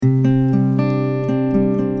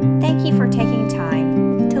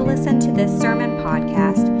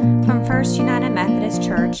Baptist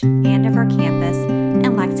Church and of our campus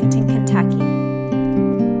in Lexington,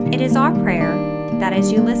 Kentucky. It is our prayer that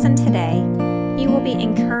as you listen today, you will be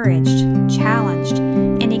encouraged, challenged,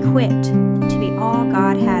 and equipped to be all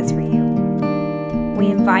God has for you. We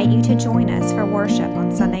invite you to join us for worship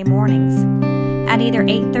on Sunday mornings at either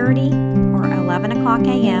 8:30 or 11 o'clock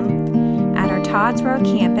a.m. at our Todd's Road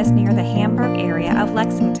campus near the Hamburg area of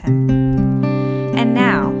Lexington. And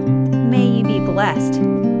now, may you be blessed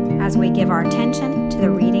as we give our attention to the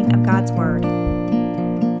reading of God's Word.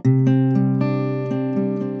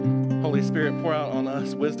 Holy Spirit, pour out on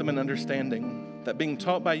us wisdom and understanding, that being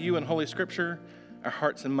taught by you in Holy Scripture, our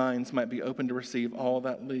hearts and minds might be open to receive all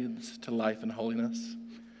that leads to life and holiness.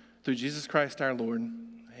 Through Jesus Christ our Lord,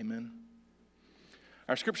 amen.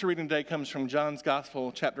 Our scripture reading today comes from John's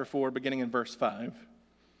Gospel, chapter 4, beginning in verse 5.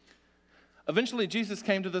 Eventually, Jesus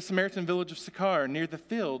came to the Samaritan village of Sychar, near the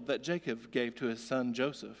field that Jacob gave to his son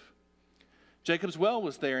Joseph. Jacob's well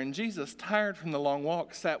was there, and Jesus, tired from the long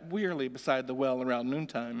walk, sat wearily beside the well around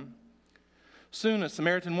noontime. Soon a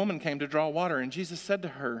Samaritan woman came to draw water, and Jesus said to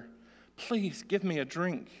her, "Please give me a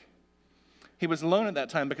drink." He was alone at that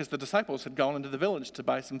time because the disciples had gone into the village to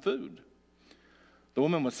buy some food. The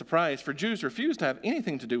woman was surprised, for Jews refused to have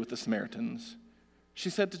anything to do with the Samaritans.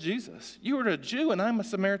 She said to Jesus, "You are a Jew and I'm a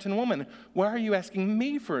Samaritan woman. Why are you asking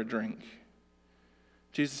me for a drink?"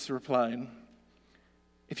 Jesus replied,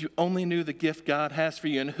 "If you only knew the gift God has for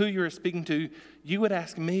you and who you are speaking to, you would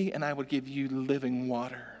ask me and I would give you living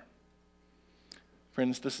water."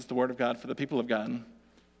 Friends, this is the word of God for the people of God.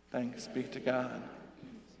 Thanks be to God.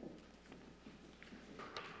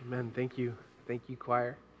 Amen. Thank you. Thank you,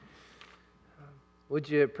 choir. Would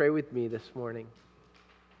you pray with me this morning?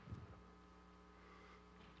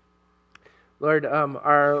 Lord,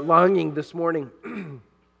 our longing this morning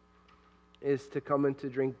is to come and to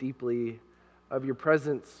drink deeply of your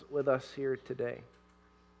presence with us here today.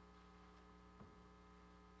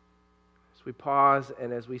 As we pause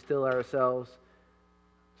and as we still ourselves,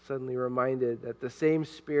 suddenly reminded that the same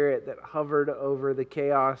Spirit that hovered over the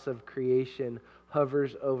chaos of creation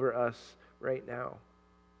hovers over us right now.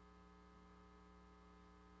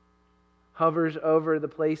 Hovers over the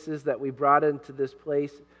places that we brought into this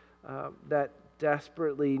place that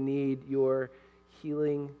desperately need your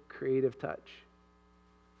healing, creative touch.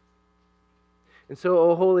 And so,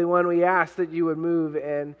 O Holy One, we ask that you would move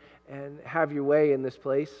and have your way in this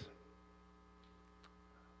place.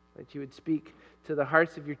 That you would speak to the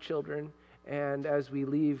hearts of your children, and as we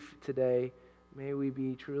leave today, may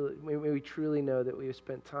we truly know that we have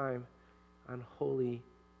spent time on holy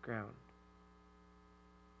ground.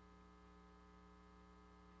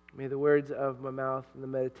 May the words of my mouth and the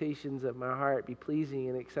meditations of my heart be pleasing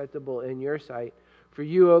and acceptable in your sight. For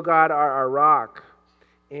you, O God, are our rock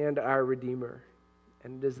and our Redeemer.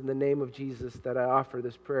 And it is in the name of Jesus that I offer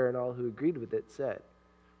this prayer, and all who agreed with it said,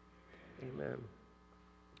 Amen.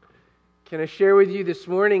 Can I share with you this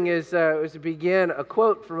morning as to begin a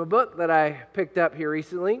quote from a book that I picked up here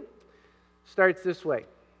recently. It starts this way.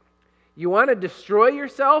 You want to destroy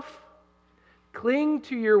yourself? Cling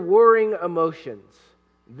to your warring emotions.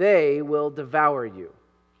 They will devour you.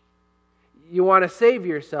 You want to save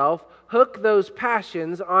yourself? Hook those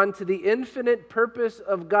passions onto the infinite purpose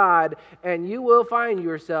of God, and you will find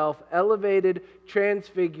yourself elevated,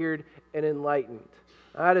 transfigured, and enlightened.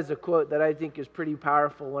 That is a quote that I think is pretty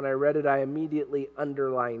powerful. When I read it, I immediately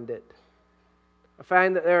underlined it. I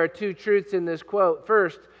find that there are two truths in this quote.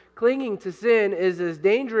 First, clinging to sin is as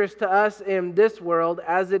dangerous to us in this world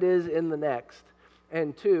as it is in the next.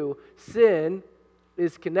 And two, sin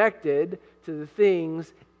is connected to the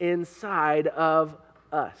things inside of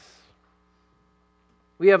us.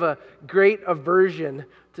 We have a great aversion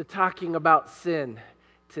to talking about sin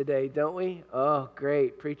today, don't we? Oh,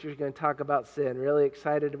 great. Preacher's going to talk about sin. Really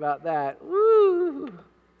excited about that. Woo!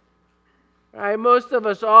 All right, most of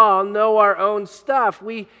us all know our own stuff.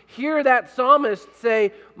 We hear that psalmist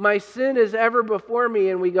say, "My sin is ever before me,"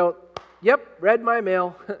 and we go, "Yep, read my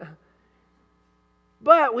mail."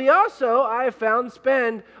 But we also, I have found,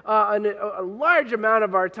 spend a large amount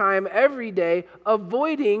of our time every day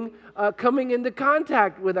avoiding coming into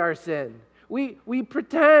contact with our sin. We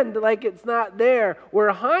pretend like it's not there. We're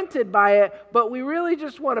haunted by it, but we really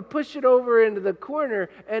just want to push it over into the corner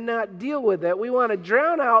and not deal with it. We want to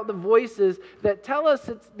drown out the voices that tell us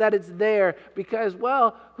that it's there because,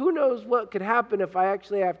 well, who knows what could happen if I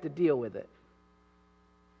actually have to deal with it.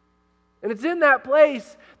 And it's in that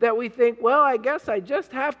place that we think, well, I guess I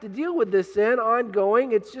just have to deal with this sin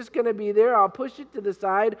ongoing. It's just going to be there. I'll push it to the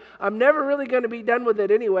side. I'm never really going to be done with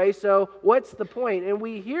it anyway, so what's the point? And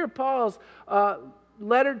we hear Paul's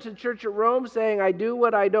letter to the church at Rome saying, I do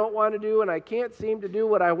what I don't want to do and I can't seem to do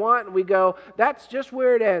what I want. And we go, that's just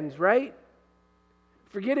where it ends, right?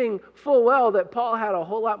 Forgetting full well that Paul had a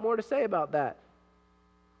whole lot more to say about that.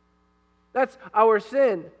 That's our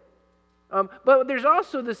sin. But there's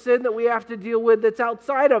also the sin that we have to deal with that's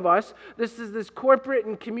outside of us. This is this corporate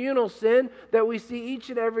and communal sin that we see each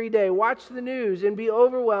and every day. Watch the news and be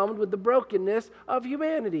overwhelmed with the brokenness of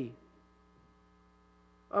humanity.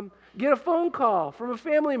 Get a phone call from a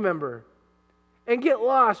family member and get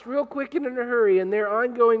lost real quick and in a hurry in their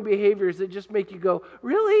ongoing behaviors that just make you go,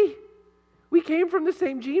 really? We came from the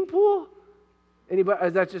same gene pool? Anybody?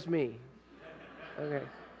 Is that just me? Okay.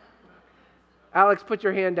 Alex, put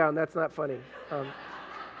your hand down. That's not funny.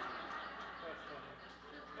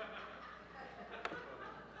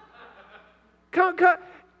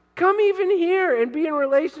 Come even here and be in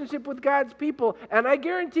relationship with God's people. And I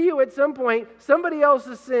guarantee you at some point, somebody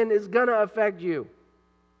else's sin is going to affect you.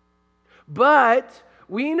 But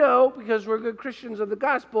we know, because we're good Christians of the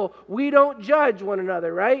gospel, we don't judge one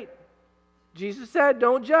another, right? Jesus said,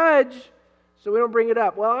 don't judge, so we don't bring it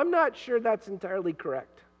up. Well, I'm not sure that's entirely correct.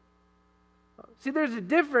 See, there's a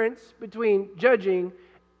difference between judging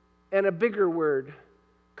and a bigger word,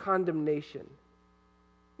 condemnation.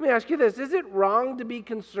 Let me ask you this. Is it wrong to be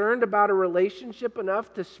concerned about a relationship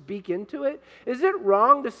enough to speak into it? Is it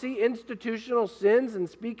wrong to see institutional sins and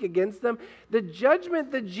speak against them? The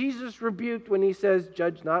judgment that Jesus rebuked when he says,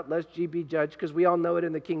 judge not, lest ye be judged, because we all know it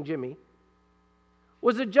in the King Jimmy,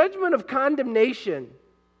 was a judgment of condemnation.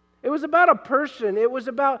 It was about a person. It was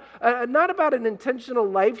about not about an intentional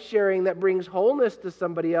life sharing that brings wholeness to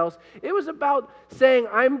somebody else. It was about saying,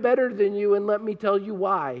 I'm better than you, and let me tell you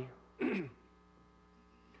why.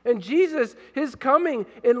 And Jesus, his coming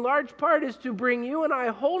in large part is to bring you and I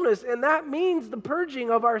wholeness, and that means the purging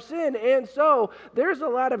of our sin. And so there's a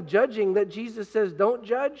lot of judging that Jesus says don't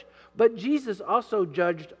judge, but Jesus also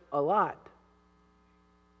judged a lot.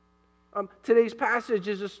 Today's passage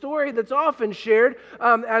is a story that's often shared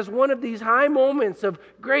as one of these high moments of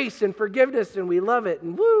grace and forgiveness, and we love it,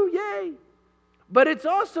 and woo, yay! But it's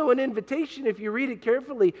also an invitation, if you read it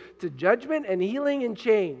carefully, to judgment and healing and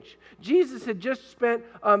change. Jesus had just spent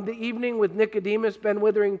the evening with Nicodemus. Ben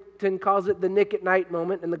Witherington calls it the Nick at Night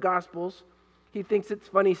moment in the Gospels. He thinks it's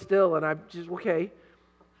funny still, and I'm just, okay.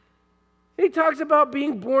 He talks about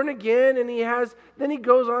being born again, and then he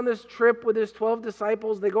goes on this trip with his 12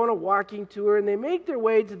 disciples. They go on a walking tour, and they make their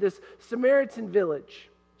way to this Samaritan village,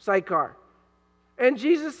 Sychar. And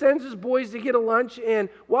Jesus sends his boys to get a lunch, and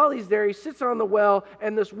while he's there, he sits on the well,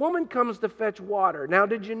 and this woman comes to fetch water. Now,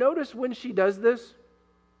 did you notice when she does this?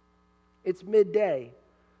 It's midday.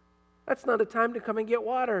 That's not a time to come and get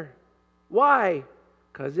water. Why?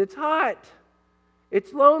 Because it's hot.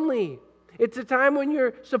 It's lonely. It's a time when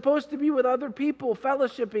you're supposed to be with other people,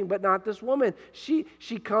 fellowshipping, but not this woman. She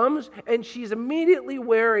comes, and she's immediately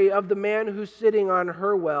wary of the man who's sitting on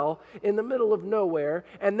her well in the middle of nowhere.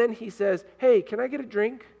 And then he says, hey, can I get a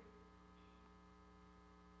drink?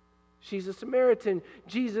 She's a Samaritan.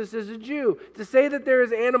 Jesus is a Jew. To say that there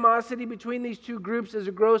is animosity between these two groups is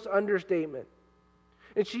a gross understatement.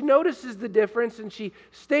 And she notices the difference, and she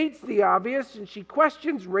states the obvious, and she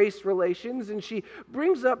questions race relations, and she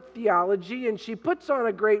brings up theology, and she puts on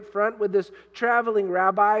a great front with this traveling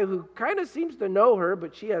rabbi who kind of seems to know her,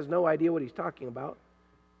 but she has no idea what he's talking about.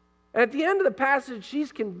 And at the end of the passage,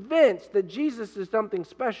 she's convinced that Jesus is something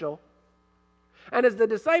special. And as the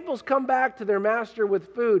disciples come back to their master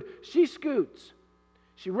with food, she scoots.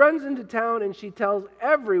 She runs into town and she tells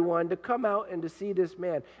everyone to come out and to see this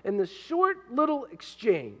man. In this short little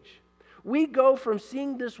exchange, we go from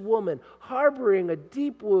seeing this woman harboring a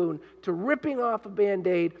deep wound to ripping off a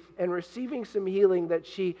Band-Aid and receiving some healing that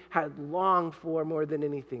she had longed for more than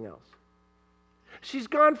anything else. She's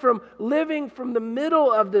gone from living from the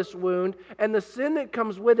middle of this wound and the sin that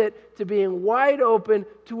comes with it to being wide open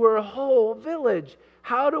to her whole village.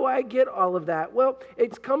 How do I get all of that? Well,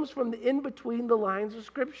 it comes from the in between the lines of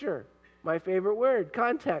Scripture. My favorite word,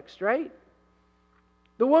 context, right?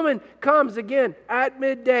 The woman comes again at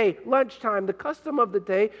midday, lunchtime. The custom of the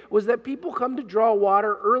day was that people come to draw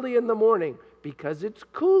water early in the morning because it's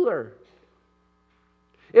cooler.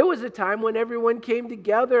 It was a time when everyone came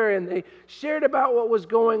together and they shared about what was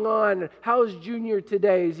going on. How's Junior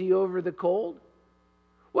today? Is he over the cold?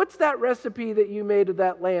 What's that recipe that you made of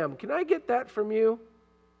that lamb? Can I get that from you?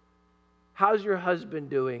 How's your husband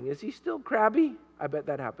doing? Is he still crabby? I bet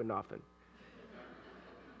that happened often.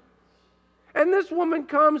 And this woman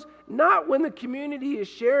comes not when the community is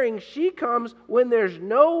sharing. She comes when there's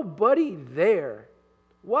nobody there.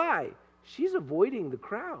 Why? She's avoiding the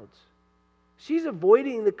crowds. She's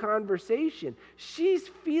avoiding the conversation. She's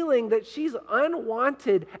feeling that she's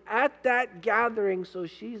unwanted at that gathering, so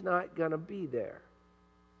she's not going to be there.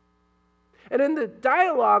 And in the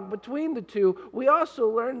dialogue between the two, we also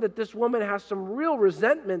learn that this woman has some real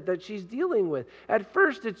resentment that she's dealing with. At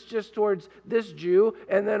first, it's just towards this Jew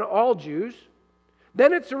and then all Jews.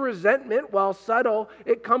 Then it's a resentment, while subtle,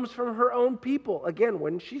 it comes from her own people. Again,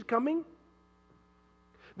 when she's coming.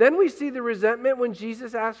 Then we see the resentment when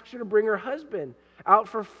Jesus asks her to bring her husband out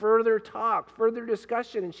for further talk, further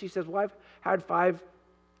discussion. And she says, well, I've had 5,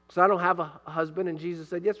 so I don't have a husband. And Jesus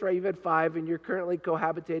said, yes, right, you've had 5, and you're currently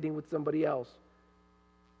cohabitating with somebody else.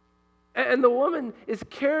 And the woman is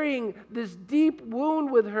carrying this deep wound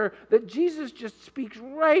with her that Jesus just speaks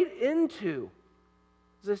right into.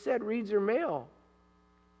 As I said, reads her mail.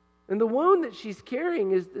 And the wound that she's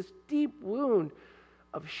carrying is this deep wound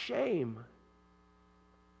of shame.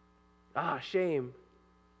 Shame.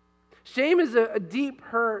 Shame is a deep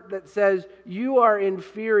hurt that says you are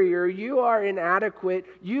inferior, you are inadequate,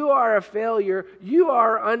 you are a failure, you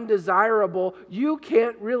are undesirable, you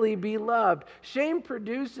can't really be loved. Shame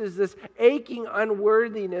produces this aching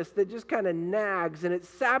unworthiness that just kind of nags and it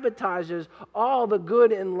sabotages all the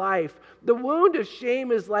good in life. The wound of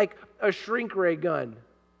shame is like a shrink ray gun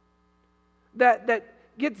that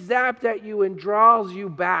gets zapped at you and draws you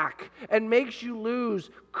back and makes you lose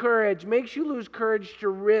courage to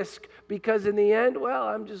risk, because in the end, well,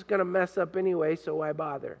 I'm just going to mess up anyway, so why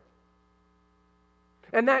bother?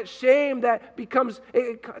 And that shame that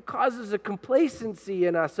it causes a complacency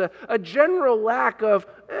in us, a general lack of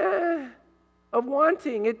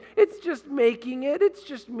wanting. It's just making it. It's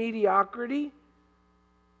just mediocrity.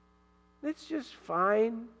 It's just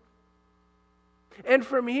fine. And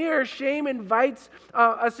from here, shame invites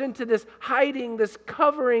us into this hiding, this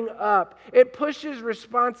covering up. It pushes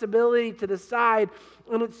responsibility to the side,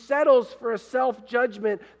 and it settles for a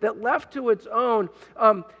self-judgment that, left to its own,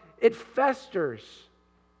 it festers,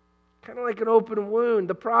 kind of like an open wound.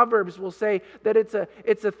 The Proverbs will say that it's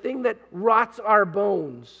a thing that rots our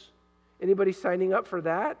bones. Anybody signing up for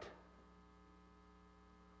that?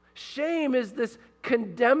 Shame is this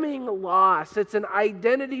condemning loss. It's an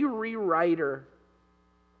identity rewriter.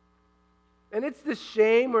 And it's this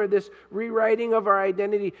shame or this rewriting of our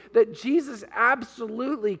identity that Jesus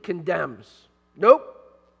absolutely condemns. Nope.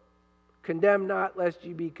 Condemn not, lest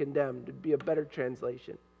you be condemned. Would be a better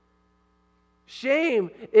translation.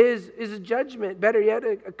 Shame is a judgment, better yet,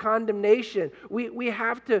 a condemnation. We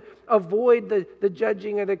have to avoid the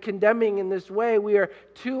judging or the condemning in this way. We are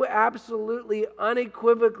to absolutely,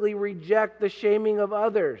 unequivocally reject the shaming of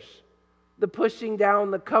others. The pushing down,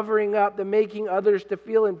 the covering up, the making others to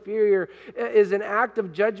feel inferior is an act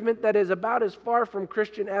of judgment that is about as far from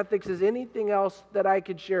Christian ethics as anything else that I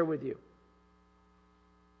could share with you.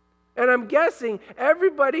 And I'm guessing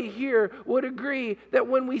everybody here would agree that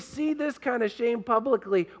when we see this kind of shame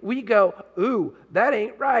publicly, we go, ooh, that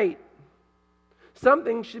ain't right.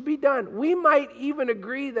 Something should be done. We might even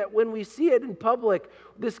agree that when we see it in public,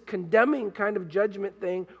 this condemning kind of judgment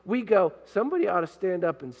thing, we go, somebody ought to stand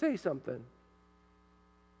up and say something.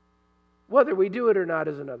 Whether we do it or not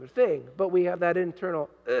is another thing, but we have that internal,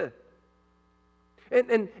 ugh.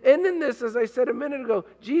 And in this, as I said a minute ago,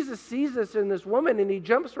 Jesus sees this in this woman and he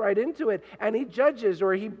jumps right into it and he judges,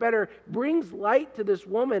 or he better brings light to this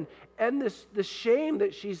woman and the shame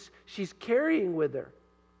that she's carrying with her.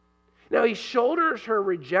 Now, he shoulders her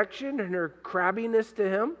rejection and her crabbiness to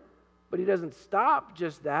him, but he doesn't stop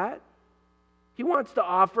just that. He wants to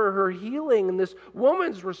offer her healing, and this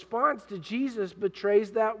woman's response to Jesus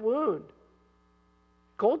betrays that wound.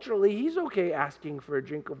 Culturally, he's okay asking for a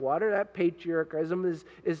drink of water. That patriarchism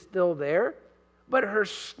is still there. But her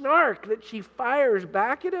snark that she fires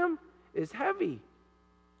back at him is heavy.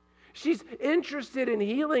 She's interested in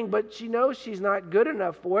healing, but she knows she's not good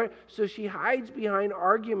enough for it, so she hides behind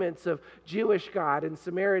arguments of Jewish God and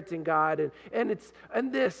Samaritan God and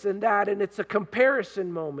this and that, and it's a comparison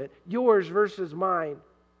moment, yours versus mine.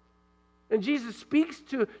 And Jesus speaks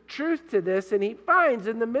to truth to this, and he finds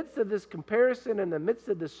in the midst of this comparison, in the midst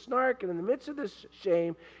of this snark, and in the midst of this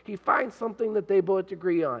shame, he finds something that they both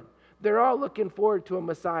agree on. They're all looking forward to a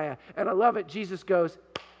Messiah. And I love it. Jesus goes,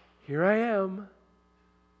 here I am.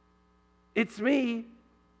 It's me.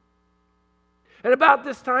 And about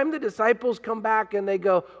this time, the disciples come back and they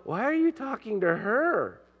go, why are you talking to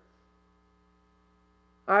her?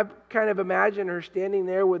 I kind of imagine her standing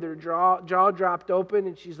there with her jaw dropped open,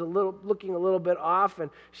 and she's looking a little bit off, and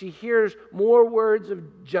she hears more words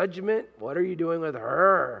of judgment. What are you doing with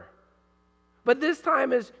her? But this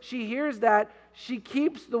time, as she hears that, she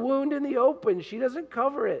keeps the wound in the open. She doesn't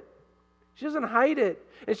cover it. She doesn't hide it.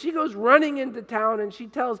 And she goes running into town and she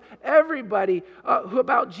tells everybody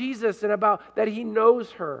about Jesus and about that he knows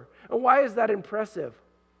her. And why is that impressive?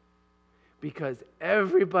 Because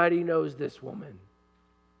everybody knows this woman.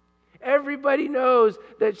 Everybody knows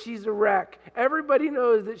that she's a wreck. Everybody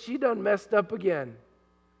knows that she done messed up again.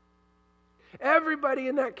 Everybody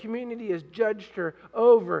in that community has judged her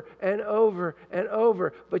over and over and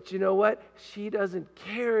over. But you know what? She doesn't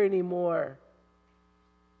care anymore.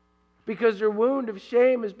 Because her wound of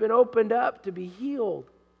shame has been opened up to be healed.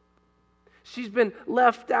 She's been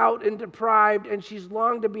left out and deprived, and she's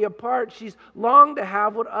longed to be apart. She's longed to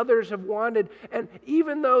have what others have wanted. And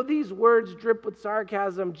even though these words drip with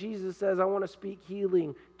sarcasm, Jesus says, I want to speak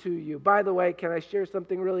healing to you. By the way, can I share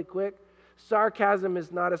something really quick? Sarcasm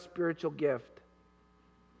is not a spiritual gift.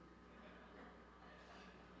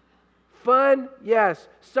 Fun, yes.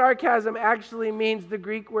 Sarcasm actually means, the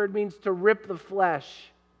Greek word means to rip the flesh.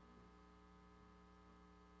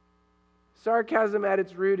 Sarcasm at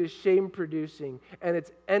its root is shame-producing, and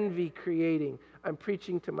it's envy-creating. I'm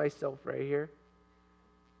preaching to myself right here.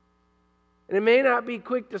 And it may not be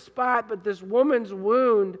quick to spot, but this woman's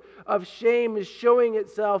wound of shame is showing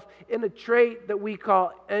itself in a trait that we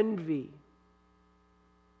call envy.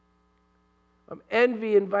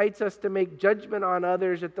 Envy invites us to make judgment on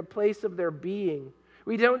others at the place of their being.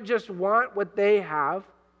 We don't just want what they have,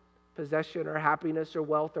 possession or happiness or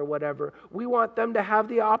wealth or whatever. We want them to have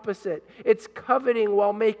the opposite. It's coveting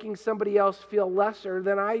while making somebody else feel lesser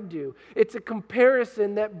than I do. It's a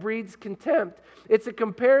comparison that breeds contempt. It's a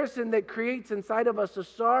comparison that creates inside of us a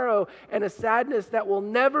sorrow and a sadness that will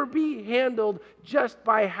never be handled just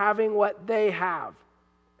by having what they have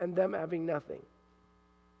and them having nothing.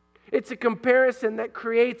 It's a comparison that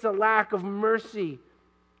creates a lack of mercy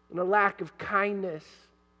and a lack of kindness.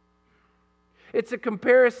 It's a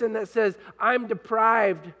comparison that says, I'm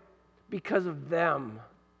deprived because of them,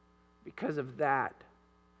 because of that.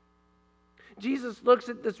 Jesus looks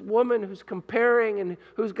at this woman who's comparing and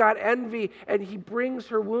who's got envy, and he brings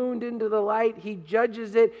her wound into the light. He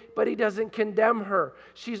judges it, but he doesn't condemn her.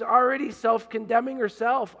 She's already self-condemning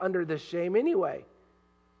herself under this shame anyway.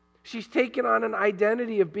 She's taken on an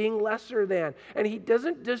identity of being lesser than, and he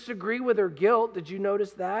doesn't disagree with her guilt. Did you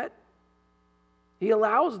notice that? He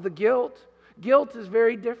allows the guilt. Guilt is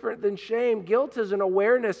very different than shame. Guilt is an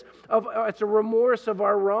awareness of, it's a remorse of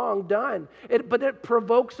our wrong done. But it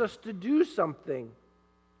provokes us to do something,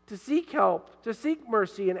 to seek help, to seek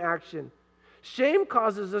mercy and action. Shame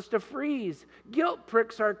causes us to freeze. Guilt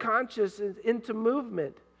pricks our conscience into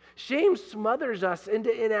movement. Shame smothers us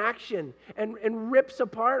into inaction and rips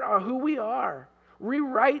apart who we are,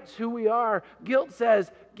 rewrites who we are. Guilt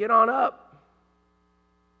says, get on up.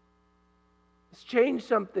 Let's change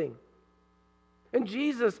something. And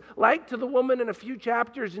Jesus, like to the woman in a few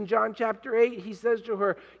chapters in John chapter 8, he says to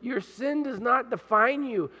her, your sin does not define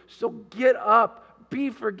you, so get up, be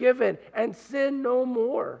forgiven, and sin no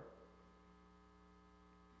more.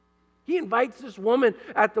 He invites this woman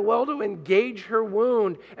at the well to engage her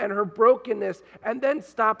wound and her brokenness and then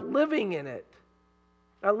stop living in it.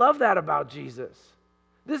 I love that about Jesus.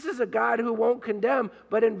 This is a God who won't condemn,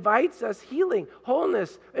 but invites us healing,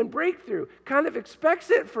 wholeness, and breakthrough, kind of expects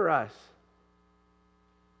it for us.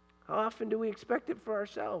 How often do we expect it for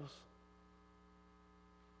ourselves?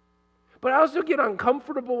 But I also get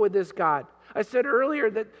uncomfortable with this God. I said earlier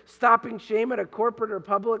that stopping shame at a corporate or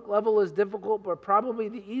public level is difficult, but probably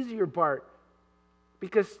the easier part.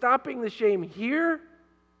 Because stopping the shame here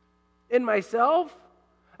in myself,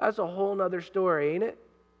 that's a whole nother story, ain't it?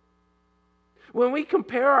 When we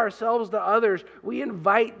compare ourselves to others, we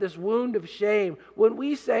invite this wound of shame. When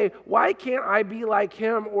we say, why can't I be like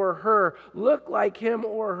him or her, look like him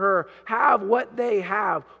or her, have what they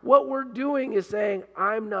have, what we're doing is saying,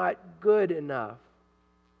 I'm not good enough.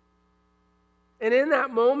 And in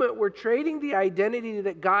that moment, we're trading the identity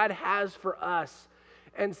that God has for us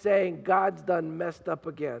and saying, God's done messed up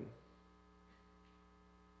again.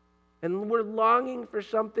 And we're longing for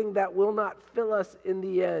something that will not fill us in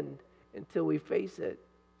the end until we face it.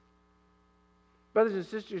 Brothers and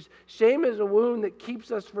sisters, shame is a wound that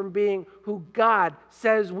keeps us from being who God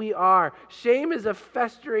says we are. Shame is a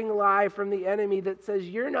festering lie from the enemy that says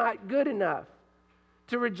you're not good enough.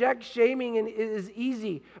 To reject shaming is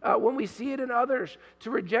easy when we see it in others.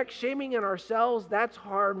 To reject shaming in ourselves, that's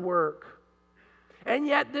hard work. And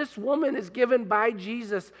yet this woman is given by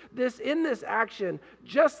Jesus in this action,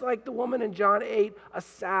 just like the woman in John 8, a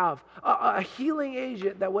salve, a healing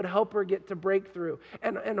agent that would help her get to breakthrough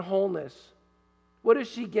and wholeness. What is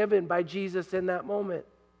she given by Jesus in that moment?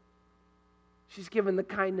 She's given the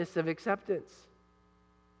kindness of acceptance.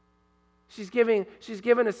 She's given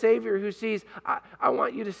a Savior who sees, I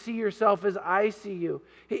want you to see yourself as I see you.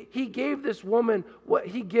 He gave this woman what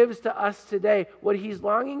he gives to us today, what he's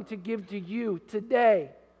longing to give to you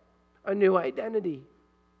today, a new identity.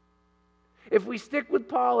 If we stick with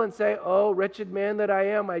Paul and say, oh, wretched man that I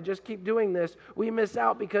am, I just keep doing this, we miss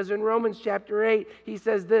out, because in Romans chapter 8, he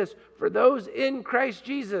says this, for those in Christ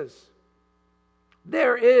Jesus,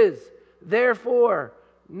 there is, therefore,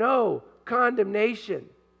 no condemnation.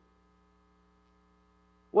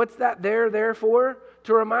 What's that there for?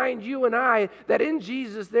 To remind you and I that in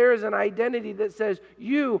Jesus there is an identity that says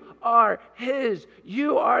you are his.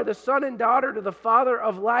 You are the son and daughter to the Father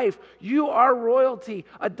of life. You are royalty,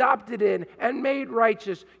 adopted in and made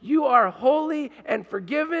righteous. You are holy and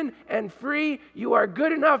forgiven and free. You are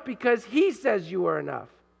good enough because he says you are enough.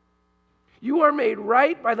 You are made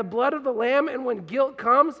right by the blood of the Lamb, and when guilt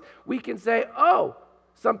comes, we can say, oh,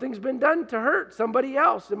 something's been done to hurt somebody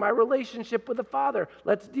else in my relationship with the Father.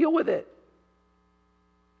 Let's deal with it.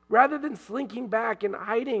 Rather than slinking back and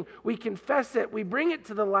hiding, we confess it. We bring it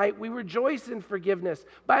to the light. We rejoice in forgiveness.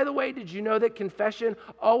 By the way, did you know that confession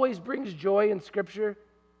always brings joy in Scripture?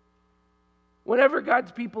 Whenever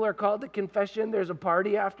God's people are called to confession, there's a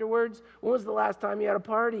party afterwards. When was the last time you had a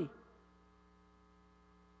party?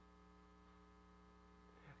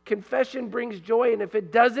 Confession brings joy, and if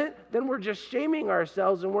it doesn't, then we're just shaming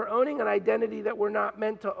ourselves and we're owning an identity that we're not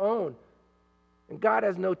meant to own. And God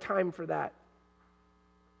has no time for that.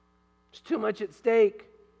 There's too much at stake.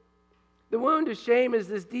 The wound of shame is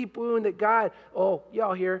this deep wound that God, oh,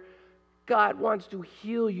 y'all hear, God wants to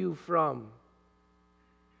heal you from.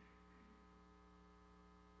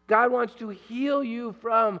 God wants to heal you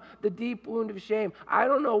from the deep wound of shame. I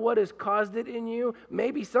don't know what has caused it in you.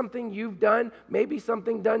 Maybe something you've done, maybe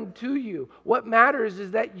something done to you. What matters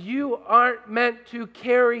is that you aren't meant to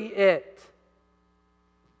carry it.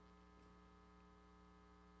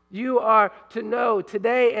 You are to know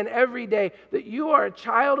today and every day that you are a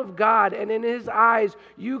child of God, and in his eyes,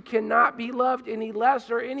 you cannot be loved any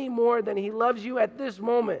less or any more than he loves you at this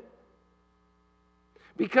moment.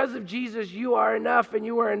 Because of Jesus, you are enough, and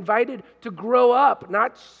you are invited to grow up,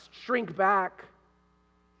 not shrink back.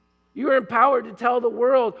 You are empowered to tell the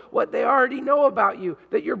world what they already know about you,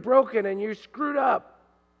 that you're broken and you're screwed up.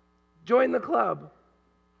 Join the club.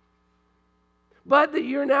 But that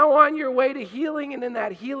you're now on your way to healing, and in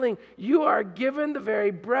that healing, you are given the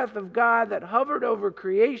very breath of God that hovered over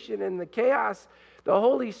creation and the chaos. The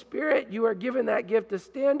Holy Spirit, you are given that gift to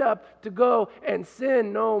stand up, to go and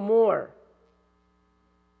sin no more.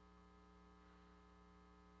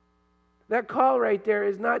 That call right there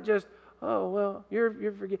is not just, oh, well, you're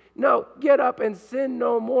forgiven. No, get up and sin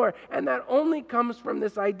no more. And that only comes from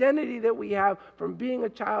this identity that we have from being a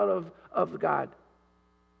child of God.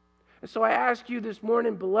 And so I ask you this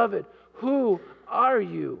morning, beloved, who are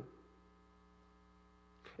you?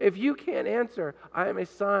 If you can't answer, I am a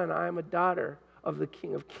son, I am a daughter of the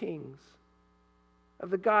King of Kings, of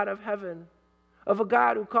the God of heaven, of a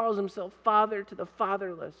God who calls himself Father to the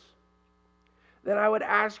fatherless, then I would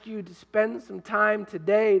ask you to spend some time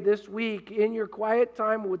today, this week, in your quiet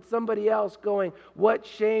time with somebody else going, what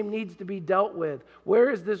shame needs to be dealt with? Where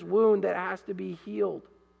is this wound that has to be healed?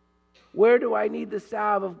 Where do I need the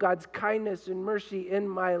salve of God's kindness and mercy in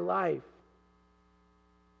my life?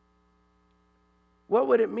 What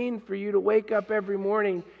would it mean for you to wake up every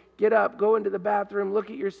morning, get up, go into the bathroom, look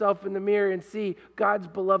at yourself in the mirror and see God's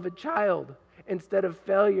beloved child instead of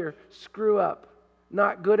failure, screw up,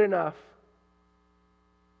 not good enough?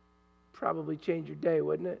 Probably change your day,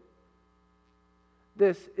 wouldn't it?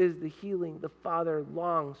 This is the healing the Father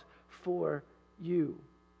longs for you.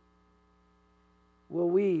 Will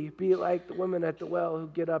we be like the women at the well who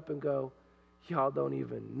get up and go, y'all don't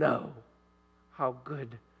even know how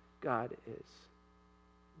good God is?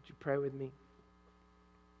 Would you pray with me?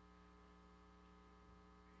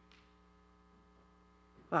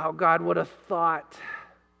 Oh God, what a thought.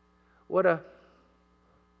 What a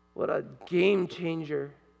game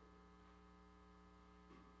changer.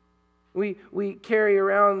 We carry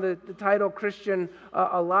around the title Christian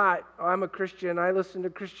a lot. Oh, I'm a Christian. I listen to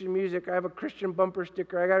Christian music. I have a Christian bumper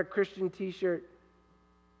sticker. I got a Christian t-shirt.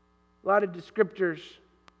 A lot of descriptors.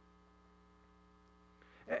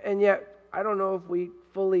 And yet, I don't know if we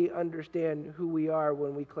fully understand who we are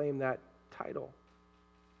when we claim that title.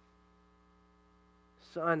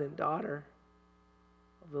 Son and daughter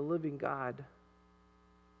of the living God.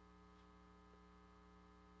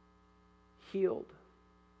 Healed.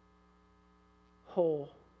 Whole,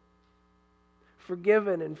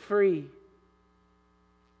 forgiven and free.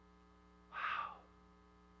 Wow.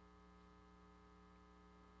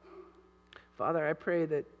 Father, I pray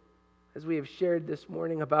that As we have shared this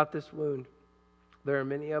morning about this wound, there are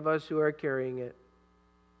many of us who are carrying it.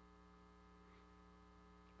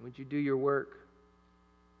 Would you do your work?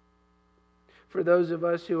 For those of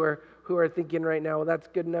us who are thinking right now, well, that's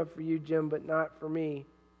good enough for you, Jim, but not for me.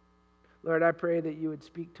 Lord, I pray that you would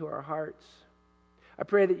speak to our hearts. I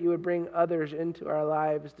pray that you would bring others into our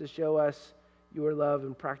lives to show us your love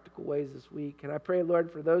in practical ways this week. And I pray,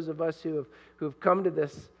 Lord, for those of us who have come to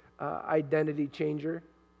this identity changer,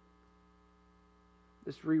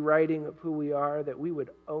 this rewriting of who we are, that we would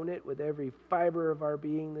own it with every fiber of our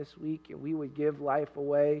being this week, and we would give life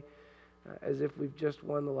away as if we've just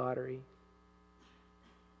won the lottery.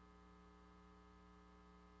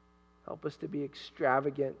 Help us to be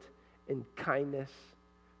extravagant in kindness,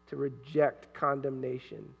 to reject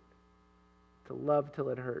condemnation, to love till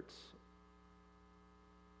it hurts.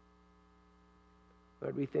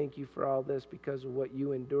 Lord, we thank you for all this because of what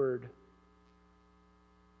you endured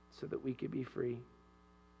so that we could be free.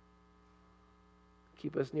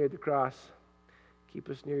 Keep us near the cross. Keep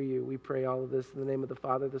us near you. We pray all of this in the name of the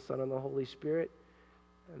Father, the Son, and the Holy Spirit.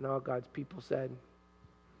 And all God's people said,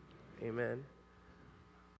 amen.